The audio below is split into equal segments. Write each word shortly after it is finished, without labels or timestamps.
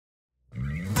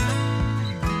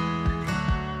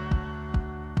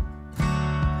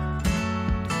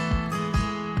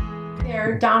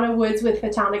here, Donna Woods with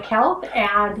Photonic Health,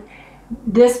 and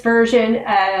this version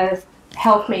of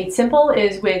Health Made Simple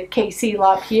is with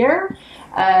Pierre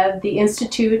of the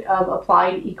Institute of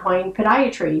Applied Equine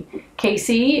Podiatry.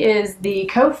 Casey is the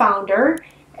co-founder,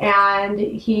 and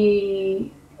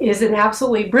he is an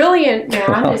absolutely brilliant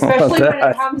man, especially when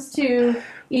it comes to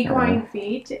equine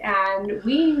feet. And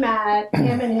we met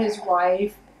him and his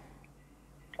wife,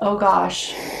 oh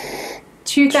gosh,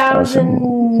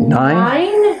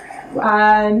 2009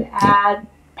 at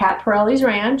Pat Pirelli's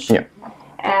ranch. Yeah.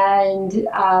 And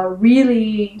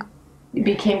really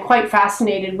became quite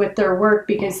fascinated with their work,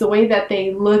 because the way that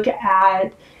they look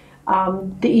at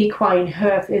the equine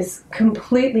hoof is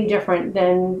completely different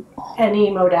than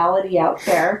any modality out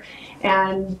there.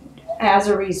 And as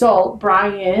a result,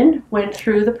 Brian went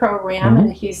through the program,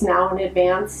 and he's now an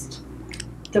advanced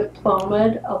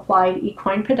diplomaed applied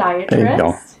equine podiatrist. There you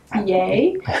go.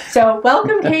 Yay. So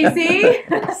welcome, Casey.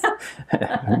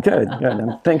 Good.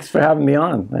 Thanks for having me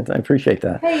on. I appreciate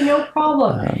that. Hey, no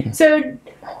problem. So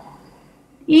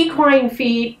equine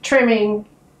feet trimming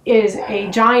is a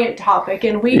giant topic,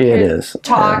 and we could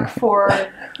talk for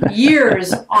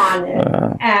years on it.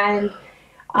 And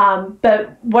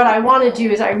but what I want to do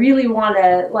is I really want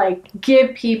to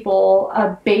give people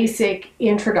a basic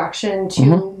introduction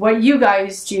to what you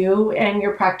guys do and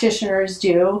your practitioners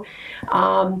do,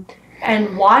 and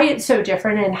why it's so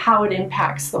different and how it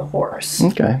impacts the horse.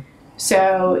 Okay.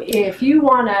 So if you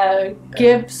want to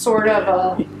give sort of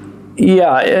a...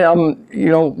 Yeah, you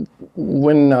know,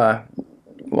 when,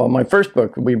 well, my first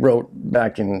book we wrote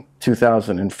back in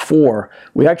 2004,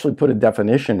 we actually put a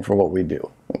definition for what we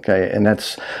do, okay? And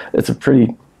it's a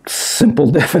pretty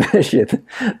simple definition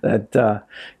that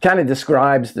kind of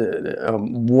describes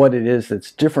what it is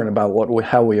that's different about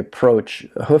how we approach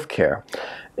hoof care.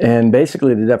 And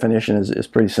basically the definition is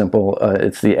pretty simple.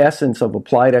 It's the essence of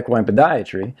applied equine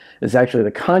podiatry is actually the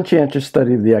conscientious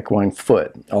study of the equine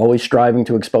foot, always striving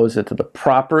to expose it to the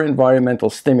proper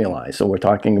environmental stimuli. So we're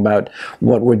talking about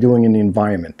what we're doing in the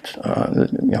environment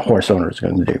the horse owner is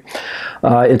going to do.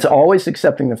 It's always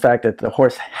accepting the fact that the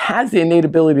horse has the innate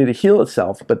ability to heal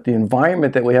itself, but the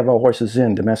environment that we have our horses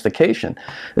in, domestication,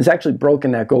 has actually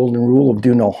broken that golden rule of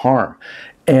do no harm.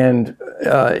 And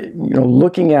you know,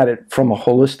 looking at it from a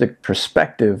holistic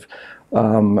perspective,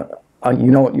 you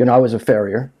know, I was a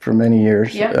farrier for many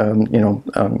years. Yep. You know,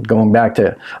 going back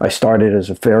to, I started as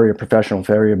a farrier, professional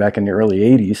farrier back in the early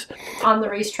 '80s. On the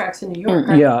racetracks in New York,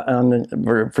 right? Yeah,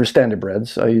 for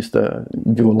standardbreds. I used to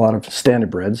do a lot of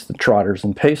standardbreds, the trotters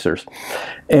and pacers,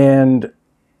 and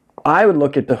I would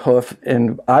look at the hoof,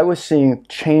 and I was seeing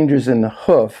changes in the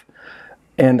hoof.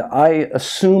 And I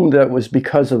assumed that was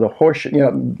because of the horse, you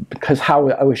know, because how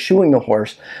I was shoeing the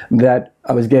horse, that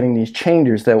I was getting these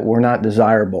changes that were not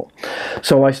desirable.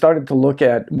 So I started to look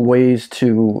at ways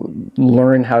to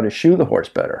learn how to shoe the horse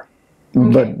better.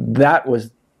 Okay. But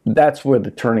that's where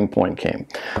the turning point came.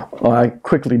 I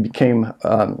quickly became,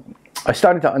 I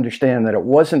started to understand that it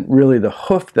wasn't really the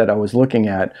hoof that I was looking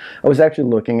at. I was actually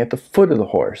looking at the foot of the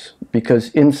horse, because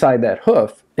inside that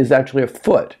hoof is actually a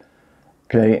foot.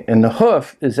 Okay, and the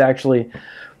hoof is actually,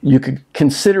 you could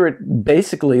consider it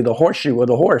basically the horseshoe, or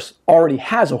the horse already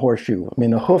has a horseshoe. I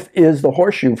mean, the hoof is the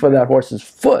horseshoe for that horse's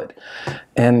foot.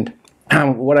 And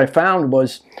what I found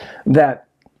was that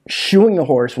shoeing the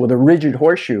horse with a rigid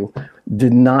horseshoe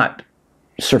did not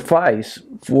suffice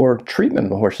for treatment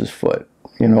of the horse's foot.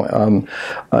 You know,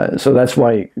 so that's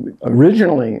why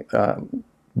originally,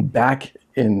 back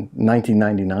in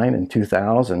 1999 and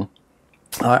 2000,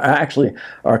 actually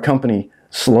our company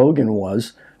slogan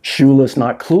was "shoeless,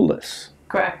 not clueless."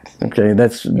 Correct. Okay,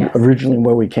 that's originally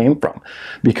where we came from,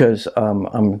 because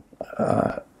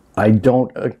I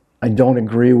don't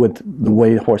agree with the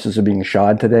way horses are being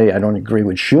shod today. I don't agree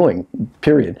with shoeing,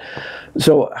 period.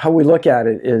 So how we look at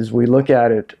it is we look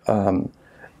at it,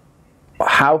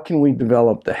 how can we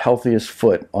develop the healthiest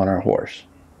foot on our horse?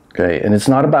 Okay, and it's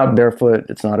not about barefoot,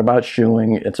 it's not about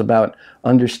shoeing, it's about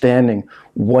understanding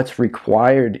what's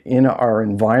required in our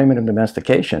environment of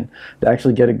domestication to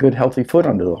actually get a good healthy foot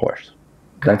under the horse.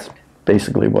 That's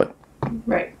basically what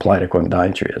applied equine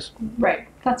podiatry is. Right.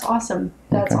 That's awesome.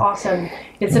 That's awesome.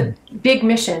 It's a big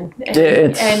mission,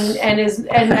 and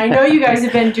I know you guys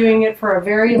have been doing it for a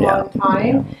very long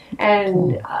time,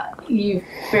 and you've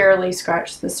barely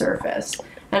scratched the surface.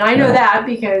 And I know that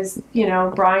because, you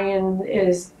know, Brian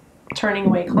is turning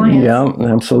away clients. Yeah,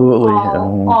 absolutely.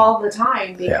 All the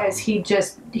time, because he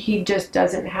just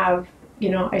doesn't have, you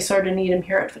know, I sort of need him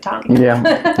here at Photonic.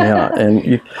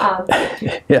 And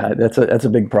yeah, that's a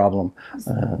big problem.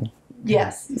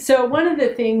 Yes. So one of the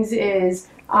things is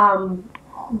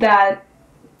that,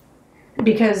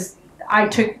 because I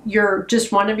took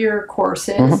just one of your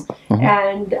courses,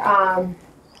 and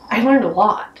I learned a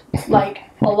lot, like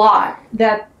a lot,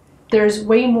 that there's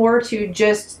way more to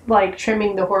just like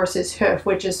trimming the horse's hoof,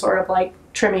 which is sort of like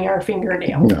trimming our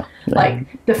fingernail. Yeah.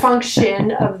 Like the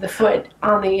function of the foot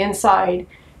on the inside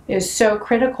is so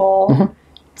critical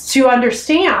to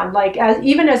understand, like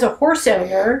even as a horse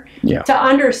owner, to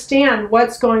understand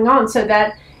what's going on, so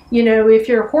that, you know, if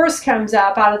your horse comes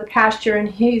up out of the pasture and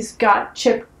he's got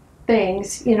chipped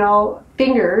things, you know,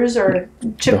 fingers or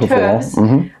chipped hooves,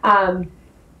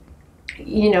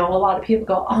 you know, a lot of people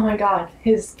go, oh my God,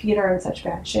 his feet are in such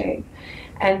bad shape.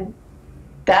 And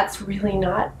that's really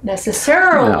not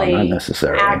necessarily,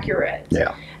 accurate.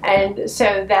 Yeah. And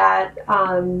so that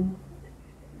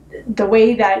the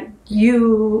way that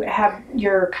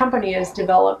your company has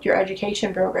developed your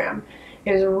education program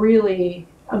is really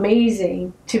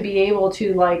amazing, to be able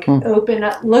to like open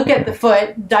up, look at the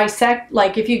foot, dissect,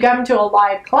 like if you come to a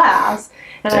live class,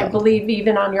 and I believe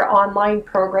even on your online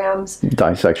programs,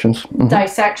 dissections,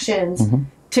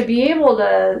 to be able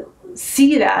to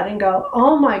see that and go,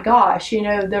 oh my gosh, you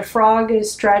know, the frog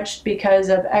is stretched because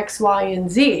of X, Y,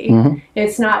 and Z.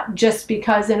 It's not just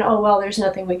because, and oh well, there's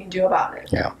nothing we can do about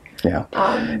it.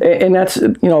 And that's,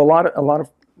 you know, a lot of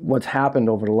what's happened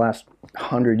over the last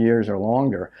 100 years or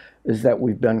longer is that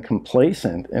we've been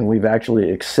complacent, and we've actually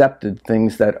accepted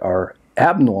things that are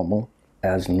abnormal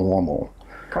as normal.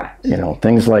 Correct. You know,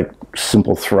 things like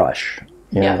simple thrush,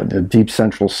 you know, the deep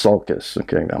central sulcus.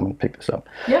 Okay, I'm going to pick this up.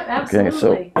 Yep, absolutely.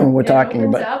 Okay, so we're talking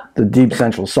about the deep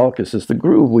central sulcus is the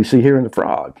groove we see here in the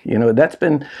frog. You know, that's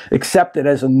been accepted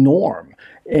as a norm.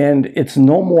 And it's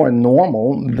no more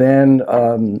normal than,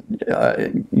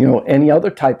 you know, any other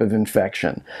type of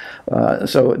infection.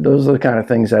 So those are the kind of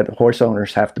things that horse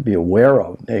owners have to be aware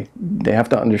of. They have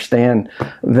to understand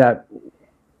that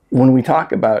when we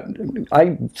talk about,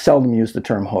 I seldom use the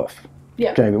term hoof.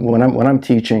 Yeah. Okay, when I'm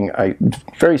teaching, I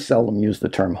very seldom use the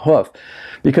term hoof,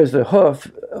 because the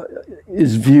hoof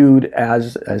is viewed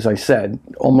as I said,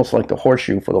 almost like the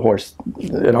horseshoe for the horse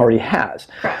it already has.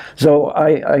 Right. So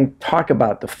I talk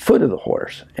about the foot of the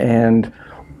horse, and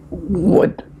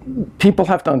what people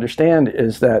have to understand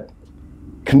is that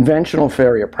conventional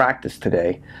farrier practice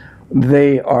today,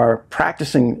 they are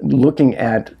practicing looking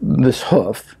at this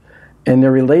hoof, and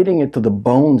they're relating it to the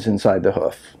bones inside the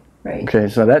hoof. Right. Okay,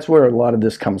 so that's where a lot of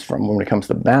this comes from. When it comes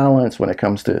to balance, when it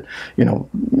comes to, you know,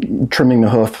 trimming the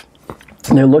hoof,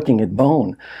 they're looking at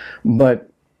bone. But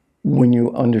when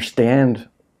you understand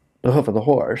the hoof of the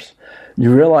horse,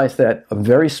 you realize that a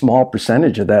very small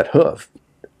percentage of that hoof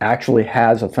actually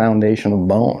has a foundation of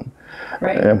bone.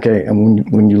 Right. Okay,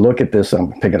 and when you look at this,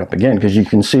 I'm picking it up again because you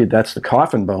can see that's the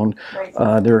coffin bone.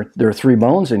 Right. There are 3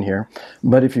 bones in here,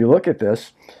 but if you look at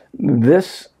this,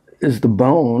 this is the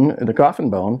bone, the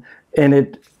coffin bone, and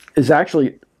it is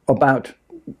actually about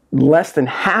less than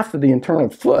half of the internal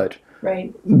foot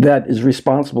that is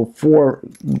responsible for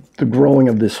the growing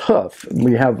of this hoof.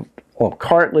 We have all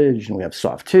cartilage and we have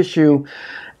soft tissue,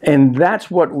 and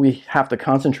that's what we have to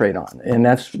concentrate on. And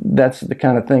that's the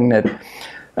kind of thing that,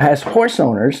 as horse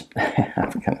owners,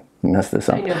 I'm going to mess this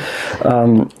up.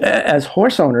 As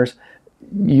horse owners,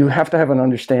 you have to have an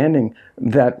understanding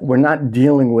that we're not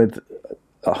dealing with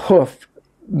a hoof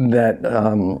that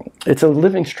it's a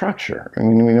living structure. I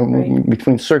mean, you know,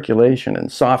 between circulation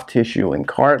and soft tissue and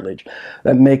cartilage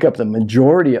that make up the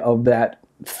majority of that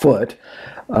foot.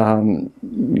 You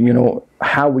know,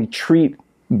 how we treat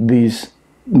these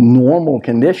normal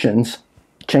conditions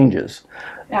changes.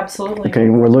 Absolutely. Okay,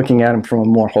 we're looking at them from a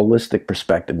more holistic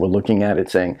perspective. We're looking at it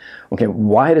saying, okay,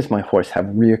 why does my horse have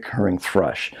reoccurring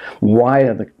thrush? Why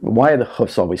are the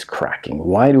hoofs always cracking?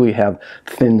 Why do we have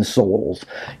thin soles?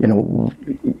 You know,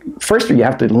 first you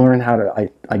have to learn how to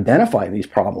identify these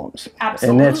problems. Absolutely.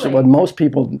 And that's what most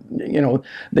people, you know,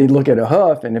 they look at a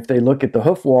hoof, and if they look at the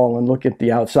hoof wall and look at the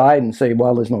outside and say,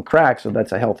 well, there's no crack, so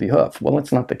that's a healthy hoof. Well,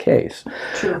 that's not the case.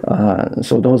 True.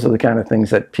 So those are the kind of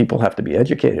things that people have to be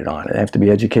educated on. They have to be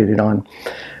educated on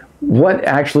what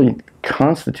actually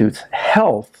constitutes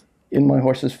health in my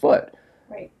horse's foot.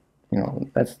 Right. You know,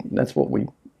 that's what we,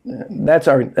 that's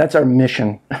our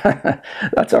mission.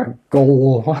 That's our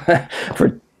goal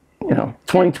for, you know,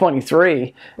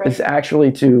 2023 is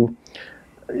actually to,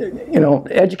 you know,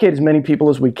 educate as many people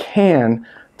as we can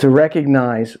to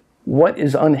recognize what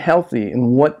is unhealthy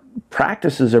and what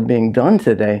practices are being done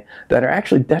today that are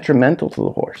actually detrimental to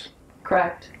the horse.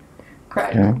 Correct.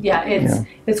 Correct. Yeah,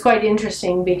 it's quite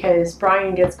interesting because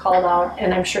Brian gets called out,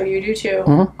 and I'm sure you do too,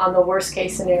 on the worst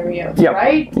case scenarios,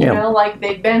 right? You know, like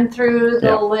they've been through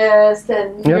the list,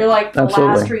 and you're like the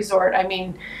last resort. I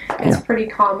mean, it's pretty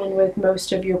common with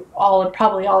most of your,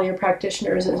 probably all your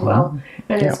practitioners as well,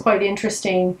 and it's quite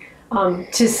interesting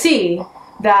to see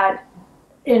that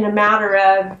in a matter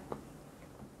of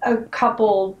a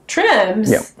couple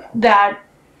trims that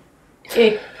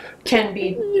it can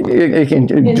be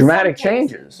dramatic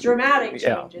changes. Dramatic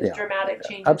changes.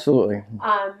 Absolutely.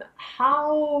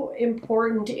 How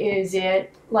important is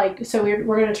it? Like, so we're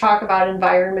going to talk about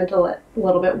environment a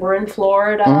little bit. We're in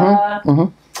Florida.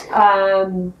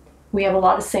 We have a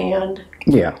lot of sand.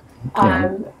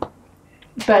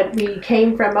 But we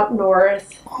came from up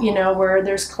north, you know, where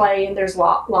there's clay and there's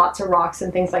lots of rocks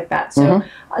and things like that. So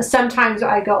sometimes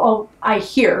I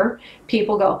hear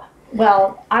people go,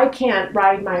 well, I can't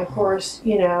ride my horse,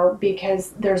 you know,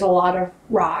 because there's a lot of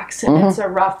rocks and it's a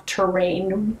rough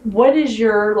terrain. What is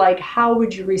your, like, how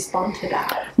would you respond to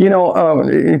that? You know,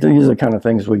 these are the kind of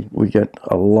things we get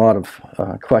a lot of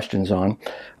questions on.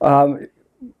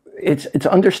 It's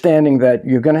understanding that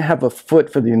you're going to have a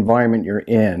foot for the environment you're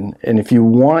in, and if you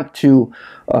want to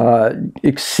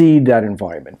exceed that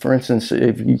environment, for instance,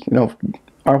 if you know,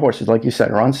 our horses, like you said,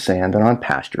 are on sand and on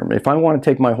pasture. If I want to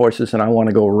take my horses and I want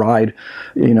to go ride,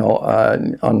 you know,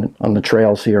 on the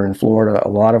trails here in Florida, a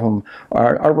lot of them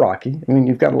are rocky. I mean,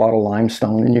 you've got a lot of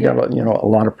limestone and you've got, you know, a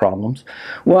lot of problems.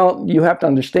 Well, you have to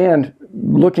understand,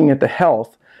 looking at the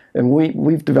health, and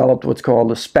we've developed what's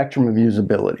called a spectrum of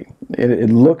usability.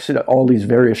 It looks at all these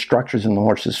various structures in the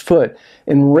horse's foot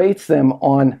and rates them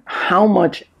on how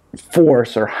much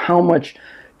force or how much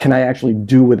can I actually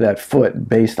do with that foot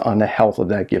based on the health of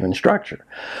that given structure.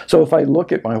 So if I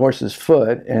look at my horse's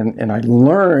foot and I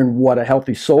learn what a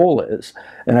healthy sole is,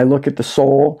 and I look at the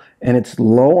sole and it's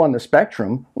low on the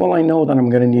spectrum, well, I know that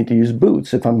I'm going to need to use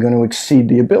boots if I'm going to exceed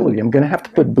the ability. I'm going to have to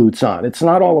put boots on. It's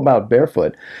not all about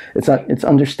barefoot. It's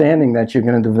understanding that you're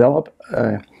going to develop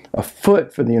a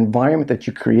foot for the environment that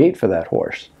you create for that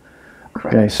horse.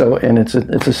 Correct. Okay, so, and it's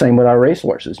the same with our race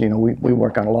horses. You know, we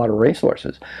work on a lot of race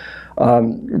horses.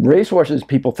 Race horses,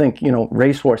 people think, you know,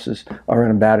 race horses are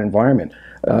in a bad environment,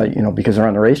 you know, because they're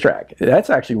on the racetrack. That's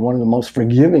actually one of the most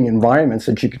forgiving environments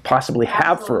that you could possibly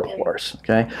have for a horse,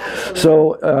 okay?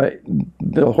 So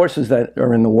the horses that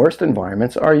are in the worst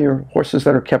environments are your horses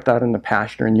that are kept out in the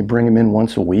pasture, and you bring them in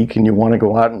once a week and you want to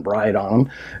go out and ride on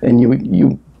them, and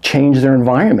you change their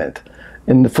environment,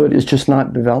 and the foot is just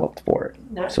not developed for it.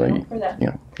 So you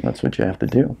know, that's what you have to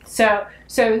do. So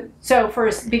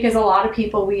first, because a lot of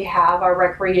people we have are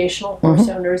recreational horse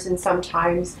owners, and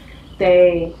sometimes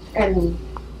their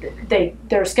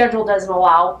schedule doesn't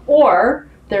allow, or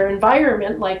their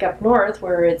environment, like up north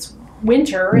where it's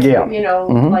winter, and, you know,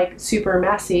 like super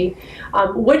messy.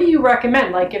 What do you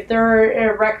recommend? Like if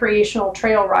they're a recreational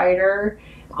trail rider,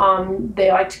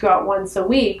 they like to go out once a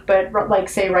week, but like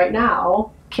say right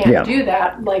now, can't do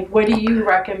that. Like, what do you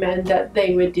recommend that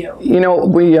they would do? You know,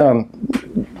 we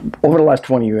over the last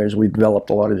 20 years, we've developed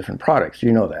a lot of different products.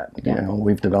 You know that. You know,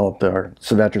 we've developed our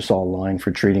Silvetrosol line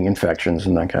for treating infections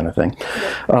and that kind of thing.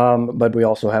 But we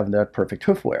also have that Perfect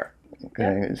Hoof Wear.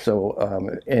 Okay, so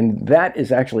and that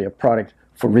is actually a product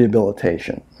for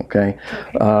rehabilitation. Okay,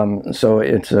 so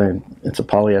it's a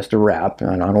polyester wrap,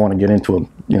 and I don't want to get into a,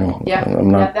 you know, I'm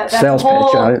not sales pitch.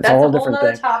 It's a whole different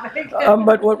thing.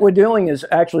 But what we're doing is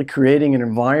actually creating an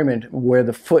environment where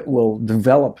the foot will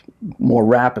develop more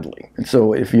rapidly. And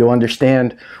so if you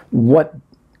understand what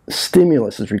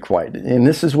stimulus is required, and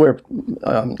this is where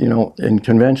you know, in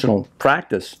conventional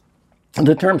practice,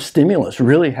 the term stimulus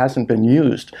really hasn't been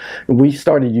used. We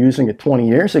started using it 20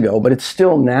 years ago, but it's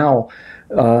still now,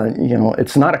 you know,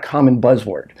 it's not a common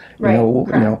buzzword. You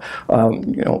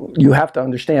know, you have to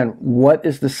understand what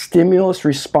is the stimulus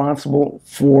responsible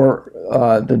for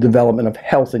the development of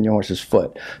health in your horse's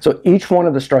foot. So each one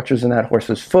of the structures in that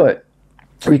horse's foot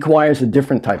requires a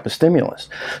different type of stimulus.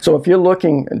 So if you're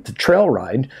looking to trail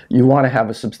ride, you want to have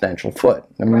a substantial foot.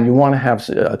 I mean, you want to have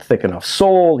a thick enough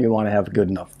sole, you want to have a good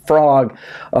enough frog,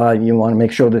 you want to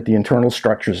make sure that the internal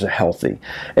structures are healthy.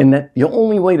 And that the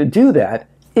only way to do that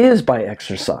is by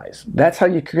exercise. That's how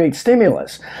you create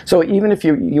stimulus. So even if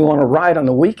you want to ride on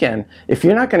the weekend, if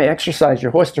you're not going to exercise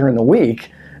your horse during the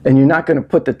week, and you're not going to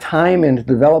put the time in to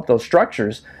develop those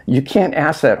structures, you can't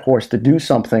ask that horse to do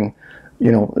something,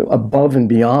 you know, above and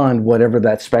beyond whatever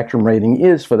that spectrum rating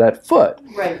is for that foot.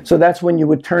 Right. So that's when you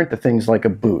would turn to things like a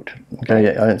boot.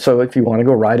 Okay. So if you want to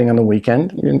go riding on the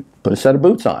weekend, you can put a set of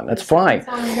boots on. That's fine.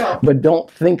 But don't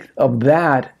think of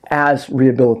that as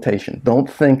rehabilitation. Don't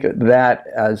think that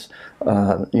as,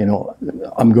 you know,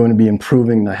 I'm going to be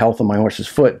improving the health of my horse's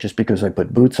foot just because I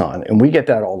put boots on. And we get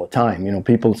that all the time. You know,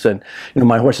 people said, you know,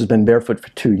 my horse has been barefoot for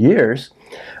 2 years,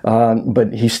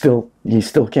 but he still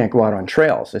can't go out on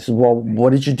trails. I said, well,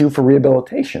 what did you do for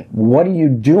rehabilitation? What are you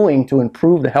doing to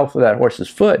improve the health of that horse's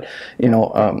foot?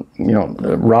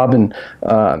 Robin,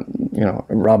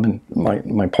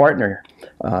 my partner,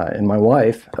 and my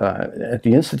wife at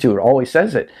the Institute always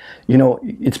says it. You know,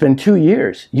 it's been 2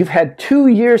 years. You've had 2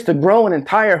 years to grow an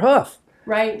entire hoof.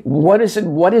 Right. What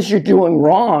is you doing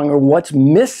wrong, or what's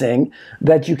missing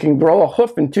that you can grow a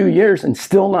hoof in 2 years and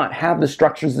still not have the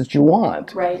structures that you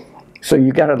want? Right. So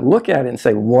you got to look at it and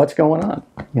say, what's going on,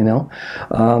 you know?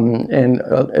 And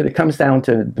it comes down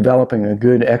to developing a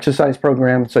good exercise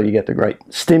program so you get the right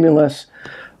stimulus.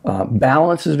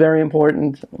 Balance is very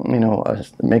important, you know,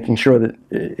 making sure that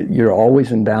you're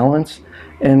always in balance,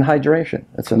 and hydration.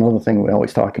 That's another thing we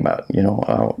always talk about, you know,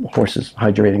 horses,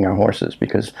 hydrating our horses,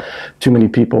 because too many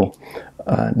people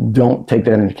don't take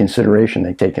that into consideration.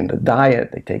 They take into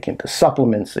diet, they take into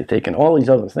supplements, they take in all these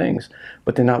other things,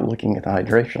 but they're not looking at the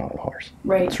hydration on the horse.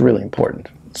 Right. It's really important.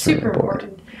 It's super really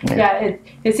important. Yeah,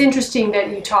 it's interesting that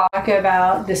you talk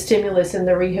about the stimulus and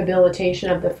the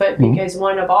rehabilitation of the foot, because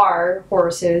one of our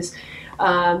horses,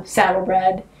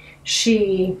 saddlebred,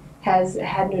 she has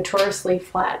had notoriously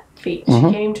flat feet. She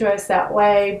came to us that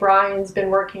way. Brian's been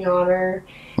working on her,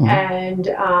 and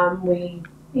we,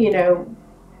 you know,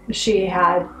 she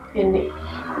had it's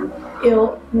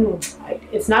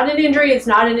not an injury, it's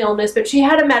not an illness, but she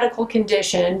had a medical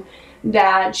condition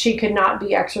that she could not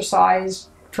be exercised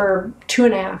for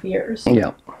 2.5 years.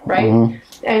 Yeah. Right?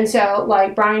 And so,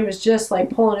 like, Brian was just, like,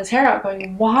 pulling his hair out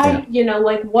going, why, you know,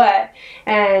 like, what?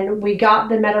 And we got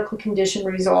the medical condition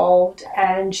resolved,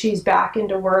 and she's back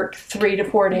into work 3 to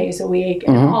 4 days a week.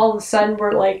 And all of a sudden,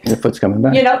 we're like, the foot's coming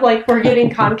back. You know, like, we're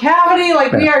getting concavity.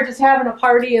 Like, we are just having a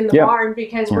party in the barn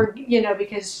because we're, you know,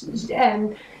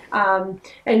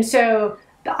 and so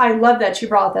I love that you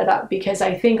brought that up, because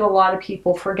I think a lot of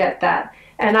people forget that.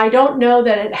 And I don't know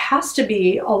that it has to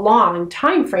be a long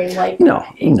time frame. Like, you know,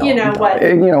 what?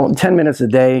 You know, 10 minutes a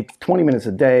day, 20 minutes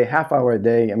a day, half hour a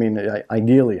day. I mean,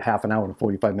 ideally, half an hour to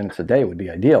 45 minutes a day would be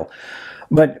ideal.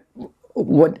 But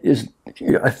what is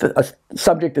a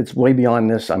subject that's way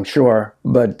beyond this, I'm sure,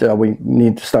 but we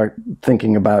need to start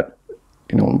thinking about,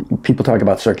 you know, people talk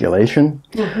about circulation.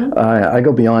 I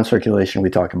go beyond circulation.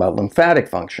 We talk about lymphatic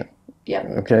function. Yeah.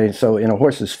 Okay, so in a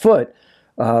horse's foot,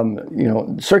 you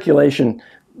know, circulation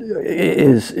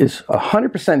is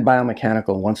 100%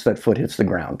 biomechanical once that foot hits the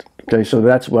ground. Okay, so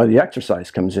that's why the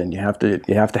exercise comes in. You have to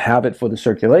have it for the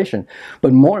circulation,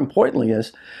 but more importantly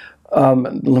is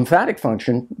lymphatic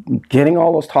function, getting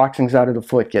all those toxins out of the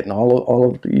foot, getting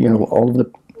all of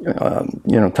the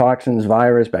toxins,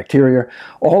 virus, bacteria,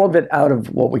 all of it out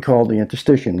of what we call the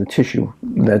interstitium, the tissue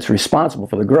that's responsible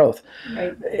for the growth.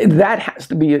 Right. That has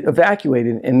to be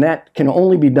evacuated, and that can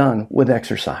only be done with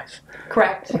exercise.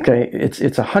 Correct. Okay, it's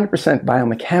 100%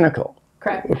 biomechanical.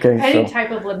 Correct. Okay, any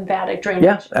type of lymphatic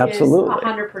drainage absolutely. is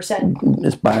 100%.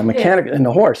 It's biomechanical, and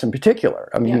the horse in particular.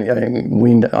 I mean,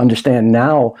 we understand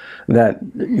now that,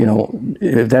 you know,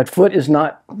 if that foot is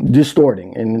not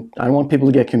distorting, and I don't want people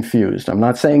to get confused. I'm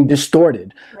not saying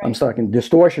distorted. Right. I'm talking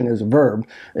distortion as a verb,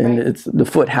 and the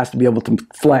foot has to be able to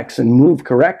flex and move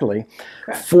correctly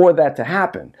for that to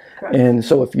happen. Correct. And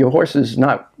so if your horse is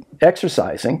not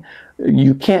exercising,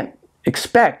 you can't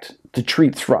expect to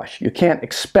treat thrush. You can't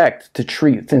expect to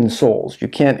treat thin soles. You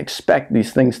can't expect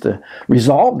these things to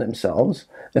resolve themselves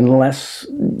unless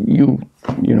you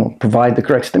provide the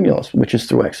correct stimulus, which is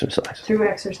through exercise. Through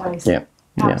exercise. Yeah.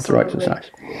 Yeah, through exercise.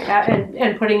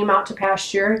 And putting them out to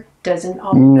pasture doesn't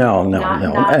always... No.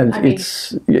 And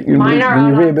it's... Mine are when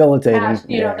you're rehabilitating...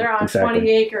 they're on 20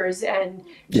 acres, and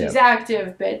she's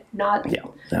active, but not,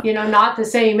 not the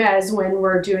same as when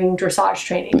we're doing dressage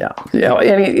training. Yeah,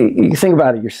 and you think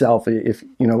about it yourself. If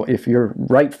your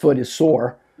right foot is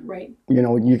sore, right,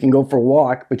 you can go for a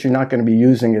walk, but you're not going to be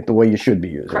using it the way you should be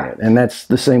using it. And that's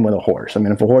the same with a horse. I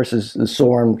mean, if a horse is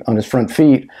sore on his front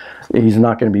feet, he's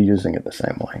not going to be using it the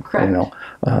same way. Correct.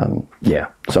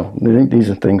 So these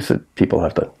are things that people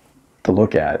have to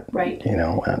look at. Right.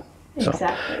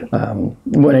 Exactly.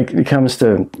 When it comes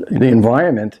to the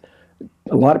environment,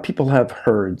 a lot of people have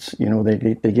herds. They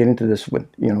get into this with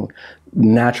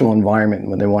natural environment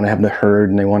when they want to have the herd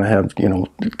and they want to have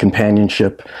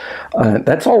companionship.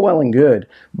 That's all well and good,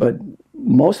 but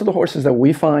most of the horses that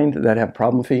we find that have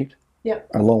problem feet Yep.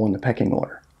 are low in the pecking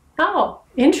order. Oh,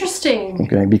 interesting.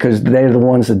 Okay, because they're the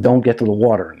ones that don't get to the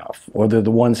water enough, or they're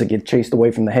the ones that get chased away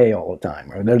from the hay all the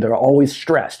time, or they're always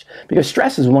stressed. Because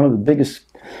stress is one of the biggest,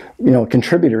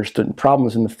 contributors to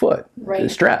problems in the foot. Right.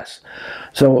 Stress.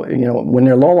 So, when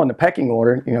they're low on the pecking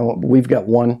order, we've got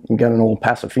an old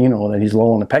Pasofino that he's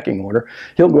low on the pecking order.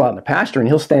 He'll go out in the pasture and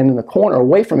he'll stand in the corner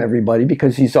away from everybody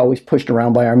because he's always pushed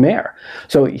around by our mare.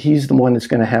 So he's the one that's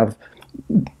going to have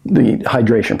the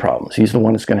hydration problems. He's the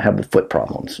one that's going to have the foot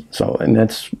problems. So, and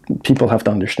that's, people have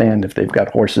to understand, if they've got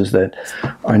horses that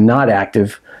are not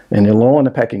active and they're low on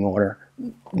the pecking order,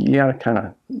 you got to kind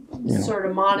of, sort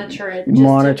of monitor it.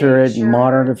 Monitor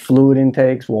the fluid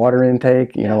intakes, water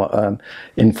intake.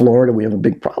 In Florida, we have a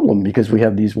big problem because we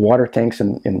have these water tanks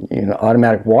and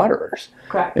automatic waterers.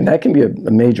 Correct. And that can be a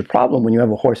major problem when you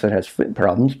have a horse that has foot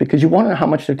problems, because you want to know how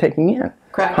much they're taking in.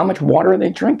 Correct. How much water are they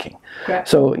drinking? Correct.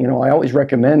 So, I always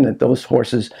recommend that those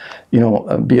horses,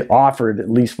 be offered at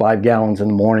least 5 gallons in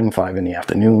the morning, 5 in the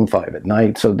afternoon, 5 at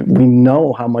night, so that we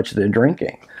know how much they're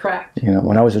drinking. Correct.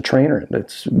 When I was a trainer,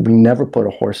 we never put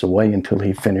a horse away until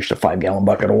he finished a 5-gallon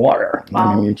bucket of water.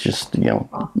 Wow. I mean, it's just, you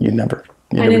never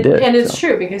did. And it's so.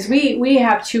 true, because we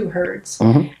have 2 herds,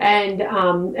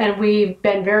 Mm-hmm. and we've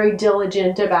been very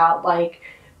diligent about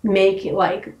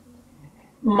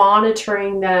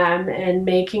monitoring them and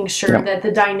making sure that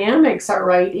the dynamics are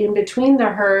right in between the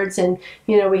herds. And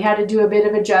we had to do a bit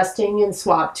of adjusting and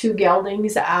swap 2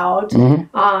 geldings out.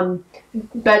 Mm-hmm.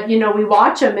 But we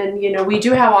watch them, and we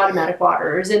do have automatic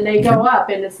waterers, and they go up,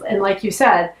 and like you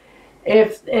said,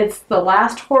 if it's the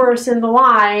last horse in the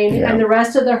line and the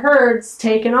rest of the herd's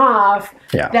taken off,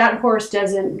 that horse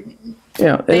doesn't.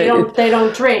 They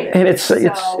don't drink. And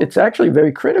it's actually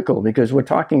very critical, because we're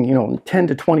talking 10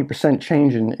 to 20%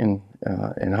 change in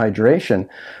hydration.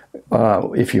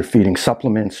 If you're feeding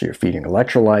supplements, you're feeding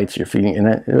electrolytes, and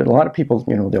a lot of people,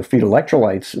 they'll feed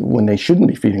electrolytes when they shouldn't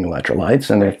be feeding electrolytes,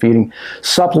 and they're feeding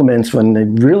supplements when they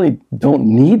really don't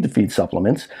need to feed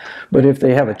supplements. But if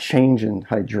they have a change in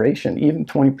hydration, even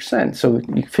 20%, so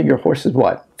you figure horses,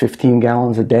 15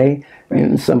 gallons a day,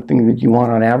 something that you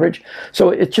want on average.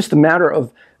 So it's just a matter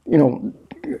of,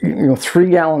 3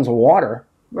 gallons of water.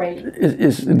 Right.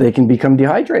 Is they can become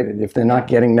dehydrated if they're not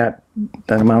getting that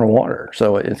amount of water.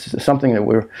 So it's something that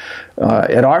we're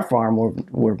at our farm,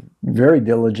 we're very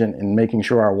diligent in making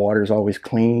sure our water is always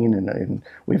clean, and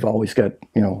we've always got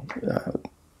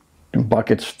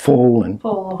buckets full, and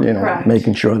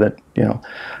making sure that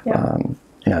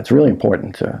it's really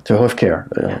important to hoof care,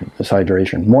 this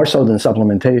hydration, more so than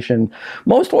supplementation.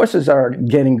 Most horses are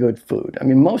getting good food. I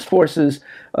mean, most horses,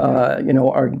 are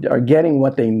getting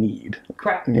what they need.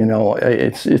 Correct.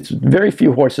 It's very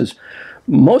few horses.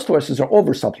 Most horses are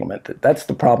over supplemented. That's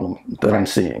the problem that I'm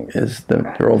seeing, is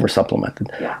that they're over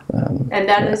supplemented. Yeah. And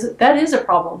that is a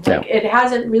problem. It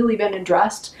hasn't really been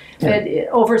addressed.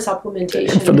 Over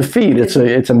supplementation for the feed, it's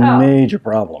a major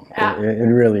problem. It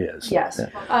really is. Yes.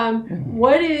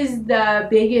 What is the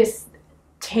biggest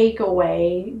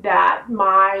takeaway that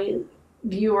my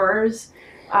viewers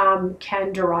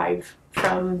can derive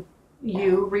from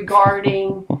you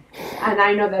regarding, and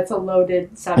I know that's a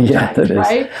loaded subject,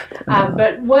 right?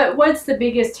 But what's the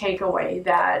biggest takeaway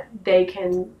that they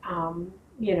can,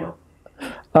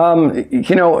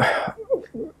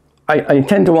 I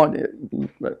tend to want,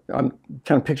 I'm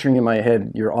kind of picturing in my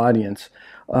head your audience,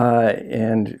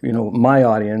 and my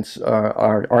audience,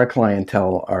 our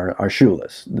clientele are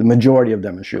shoeless. The majority of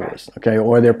them are shoeless, okay?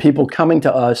 Or they're people coming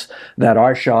to us that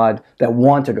are shod, that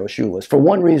want to go shoeless for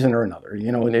one reason or another.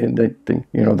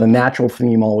 The natural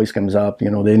theme always comes up. They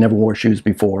never wore shoes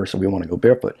before, so we want to go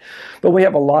barefoot. But we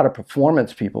have a lot of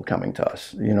performance people coming to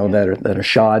us, that are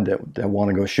shod, that want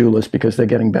to go shoeless because they're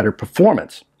getting better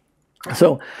performance.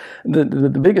 So the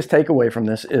biggest takeaway from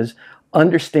this is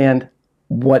understand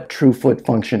what true foot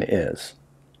function is,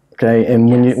 okay? And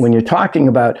when you're talking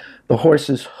about the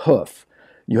horse's hoof,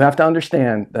 you have to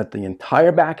understand that the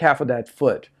entire back half of that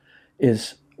foot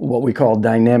is what we call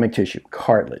dynamic tissue,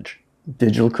 cartilage,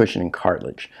 digital cushioning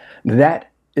cartilage. That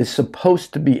is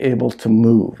supposed to be able to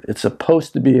move. It's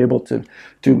supposed to be able to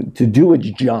do its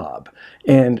job.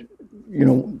 And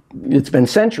it's been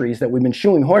centuries that we've been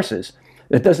shoeing horses.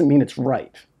 That doesn't mean it's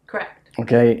right. Correct.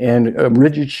 Okay, and a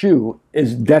rigid shoe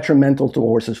is detrimental to a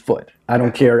horse's foot. I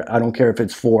don't care if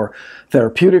it's for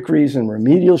therapeutic reason,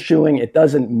 remedial shoeing, it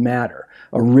doesn't matter.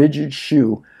 A rigid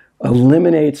shoe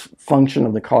eliminates function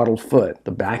of the caudal foot,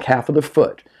 the back half of the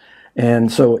foot.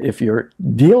 And so if you're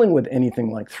dealing with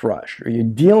anything like thrush, or you're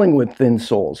dealing with thin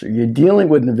soles, or you're dealing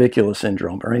with navicular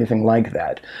syndrome, or anything like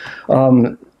that,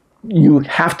 you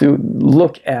have to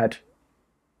look at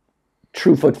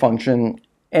true foot function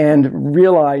and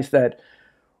realize that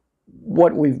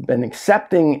what we've been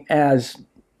accepting as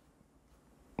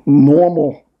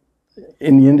normal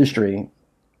in the industry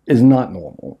is not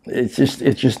normal. It's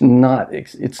just not,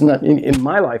 it's not, in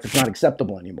my life, it's not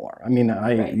acceptable anymore. I mean,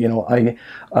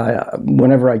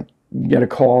 whenever I get a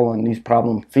call on these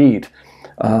problem feet,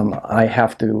 I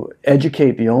have to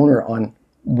educate the owner on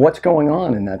what's going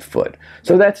on in that foot.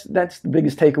 So that's the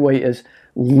biggest takeaway, is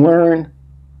learn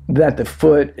that the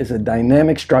foot is a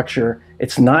dynamic structure.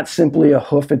 It's not simply a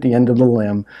hoof at the end of the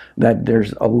limb, that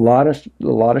there's a lot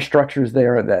of structures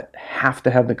there that have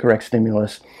to have the correct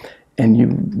stimulus, and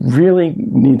you really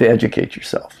need to educate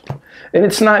yourself. And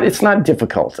it's not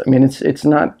difficult. I mean, it's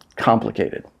not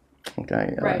complicated.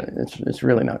 Okay, right. It's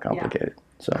really not complicated. Yeah.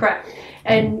 So. Correct.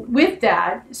 And with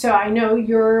that, so I know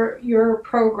your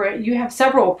program, you have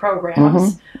several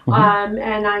programs,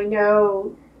 and I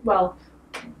know, well,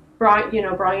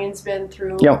 Brian's been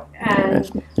through,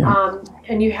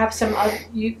 and you have some other,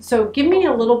 so give me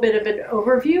a little bit of an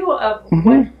overview of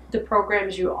what the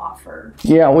programs you offer.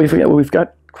 Yeah, we've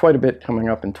got quite a bit coming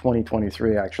up in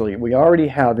 2023, actually. We already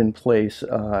have in place,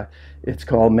 it's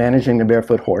called Managing the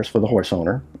Barefoot Horse for the Horse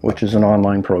Owner, which is an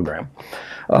online program.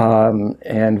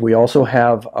 And we also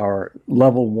have our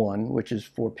level 1, which is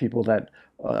for people that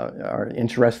are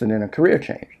interested in a career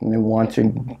change, and they want to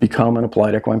become an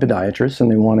applied equine podiatrist, and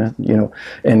they want to,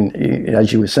 and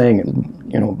as you were saying,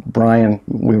 Brian,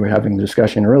 we were having a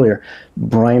discussion earlier,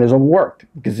 Brian is overworked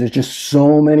because there's just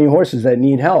so many horses that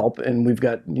need help, and we've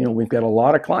got a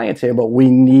lot of clients here, but we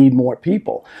need more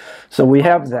people. So we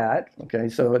have that, okay,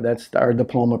 so that's our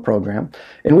diploma program,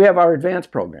 and we have our advanced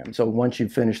program. So once you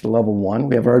finish the level 1,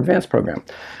 we have our advanced program.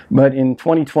 But in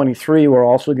 2023, we're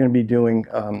also going to be doing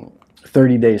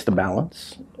 30 Days to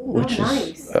Balance, which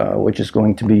is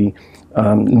going to be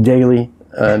daily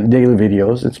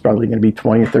videos. It's probably going to be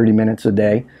 20 or 30 minutes a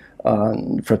day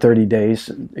for 30 days,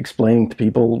 explaining to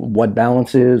people what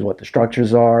balance is, what the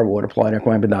structures are, what applied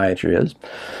equine podiatry is.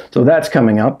 So that's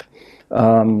coming up,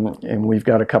 and we've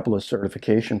got a couple of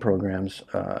certification programs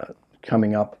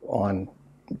coming up on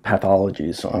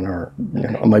pathologies on our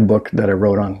on my book that I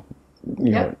wrote on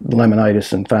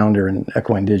laminitis and founder and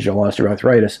equine digital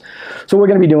osteoarthritis. So we're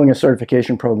going to be doing a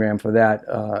certification program for that,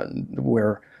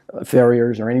 where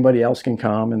farriers or anybody else can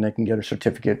come and they can get a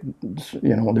certificate.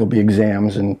 There'll be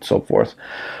exams and so forth.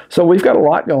 So we've got a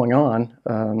lot going on,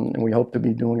 and we hope to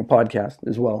be doing a podcast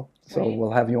as well. So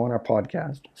we'll have you on our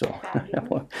podcast. So,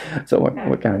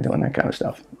 we're kind of doing that kind of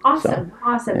stuff. Awesome,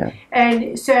 awesome. Yeah.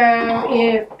 And so,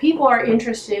 if people are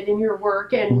interested in your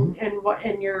work and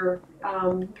your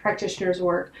practitioner's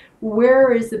work,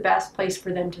 where is the best place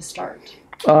for them to start?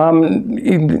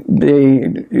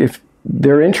 If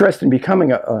they're interested in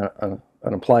becoming an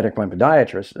applied equine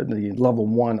podiatrist, the level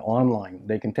 1 online,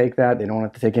 they can take that. They don't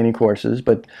have to take any courses,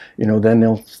 but then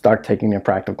they'll start taking their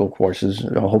practical courses.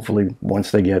 Hopefully,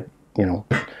 once they get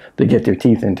they get their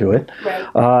teeth into it.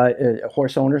 Right.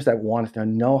 Horse owners that want to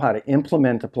know how to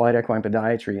implement applied equine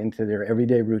podiatry into their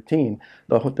everyday routine,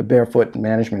 the barefoot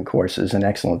management course is an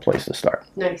excellent place to start.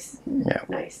 Nice. Yeah.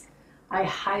 Nice. I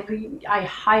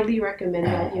highly recommend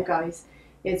that, you guys.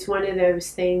 It's one of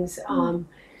those things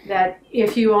that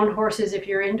if you own horses, if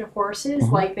you're into horses,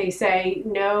 like they say,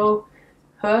 no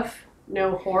hoof,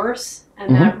 no horse,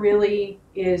 and that really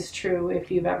is true. If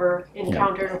you've ever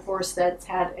encountered a horse that's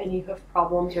had any hoof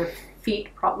problems or feet,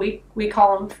 we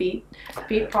call them feet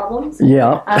problems.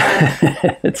 Yeah.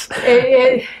 I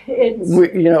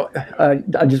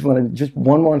just want to,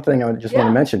 one more thing I just want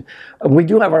to mention. We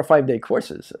do have our 5-day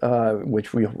courses,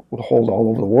 which we hold all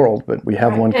over the world, but we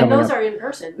have one coming up. And those are in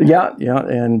person. Yeah,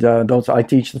 and those, I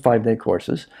teach the 5-day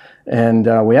courses. And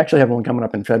we actually have one coming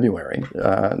up in February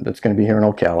that's going to be here in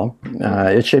Ocala.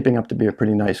 It's shaping up to be a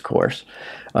pretty nice course.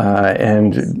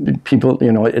 And people,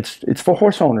 it's for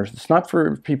horse owners. It's not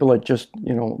for people that just,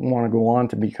 want to go on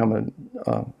to become an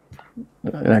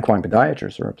equine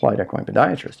podiatrist or applied equine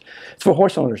podiatrist. It's for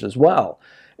horse owners as well.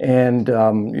 And,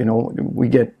 we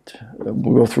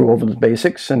go through over the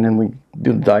basics, and then we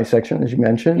do the dissection, as you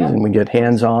mentioned, and we get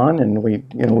hands-on, and we,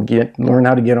 learn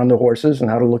how to get on the horses and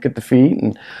how to look at the feet.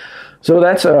 And so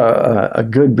that's a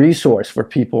good resource for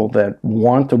people that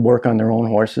want to work on their own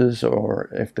horses, or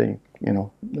if they,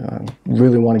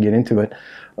 really want to get into it.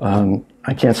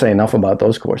 I can't say enough about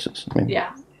those courses. I mean,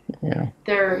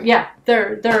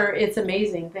 it's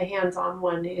amazing. The hands-on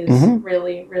one is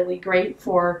really, really great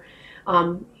for,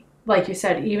 like you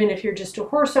said, even if you're just a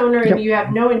horse owner and you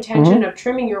have no intention of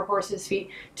trimming your horse's feet,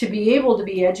 to be able to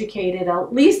be educated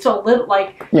at least a little,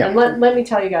 and let me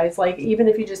tell you guys, even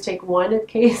if you just take one of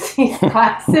Casey's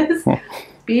classes,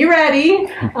 be ready.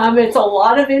 It's a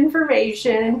lot of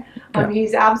information.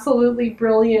 He's absolutely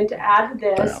brilliant at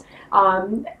this.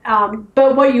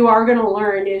 But what you are going to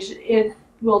learn is it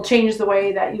will change the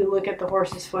way that you look at the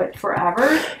horse's foot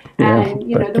forever. And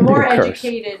you know, the more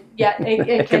educated,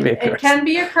 it can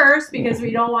be a curse, because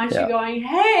we don't want you going,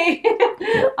 hey,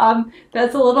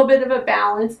 that's a little bit of a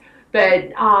balance. But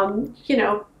you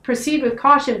know, proceed with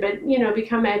caution, but you know,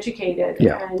 become educated.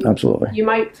 Yeah, and absolutely. You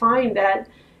might find that,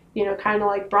 you know, kind of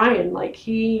like Brian, like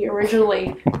he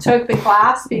originally took the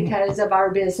class because of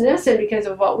our business and because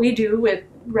of what we do with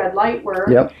red light work.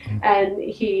 Yep. And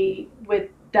he, with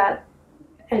that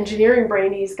engineering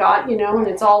brain he's got, you know, and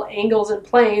it's all angles and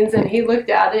planes, and he looked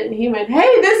at it and he went,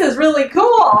 hey, this is really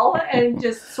cool, and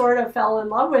just sort of fell in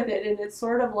love with it. And it's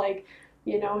sort of like,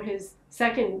 you know, his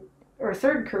second or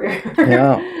third career.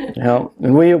 Yeah.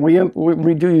 And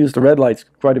we do use the red lights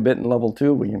quite a bit in level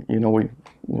 2.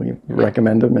 We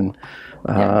recommend them, and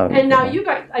and now you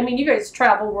guys, I mean, you guys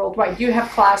travel worldwide. Do you have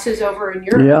classes over in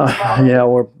Europe? Yeah,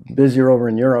 we're busier over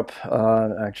in Europe.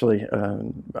 Actually,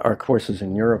 our courses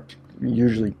in Europe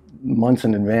usually months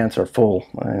in advance are full,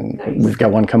 and we've got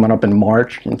one coming up in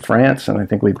March in France, and I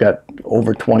think we've got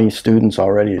over 20 students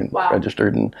already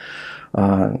registered, and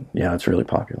yeah, it's really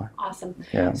popular. Awesome.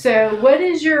 Yeah. So what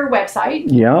is your website?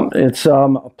 Yeah, it's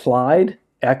Applied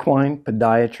Equine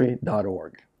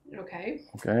Podiatry.org. Okay.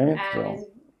 Okay. And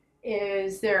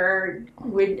is there,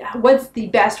 what's the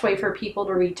best way for people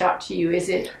to reach out to you? Is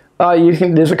it?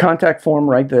 There's a contact form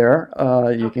right there.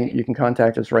 You can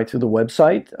contact us right through the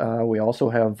website. We also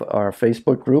have our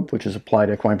Facebook group, which is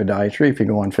Applied Equine Podiatry, if you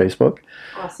go on Facebook.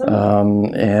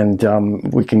 Awesome. And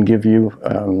we can give you,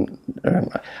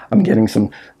 I'm getting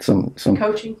some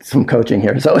coaching. Some coaching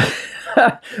here. So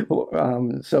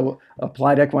so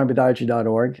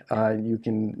appliedequinepodiatry.org. You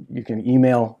can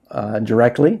email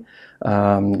directly.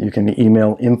 You can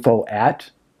email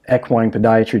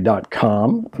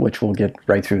info@equinepodiatry.com, which will get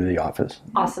right through to the office.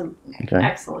 Awesome. Okay.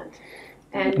 Excellent.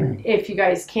 And if you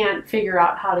guys can't figure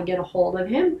out how to get a hold of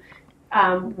him,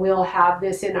 we'll have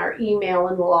this in our email,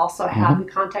 and we'll also have the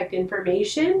contact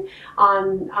information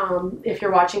on, if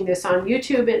you're watching this on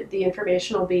YouTube, the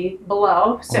information will be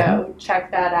below, so check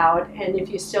that out. And if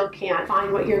you still can't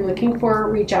find what you're looking for,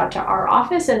 reach out to our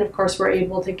office, and of course we're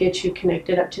able to get you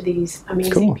connected up to these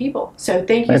amazing people. So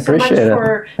thank you so much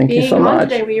for being on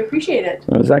today. We appreciate it.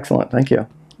 It was excellent. Thank you.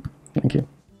 Thank you.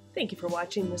 Thank you for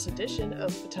watching this edition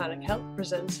of Photonic Health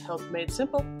Presents Health Made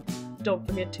Simple. Don't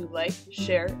forget to like,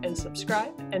 share, and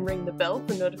subscribe, and ring the bell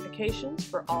for notifications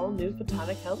for all new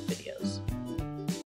Photonic Health videos.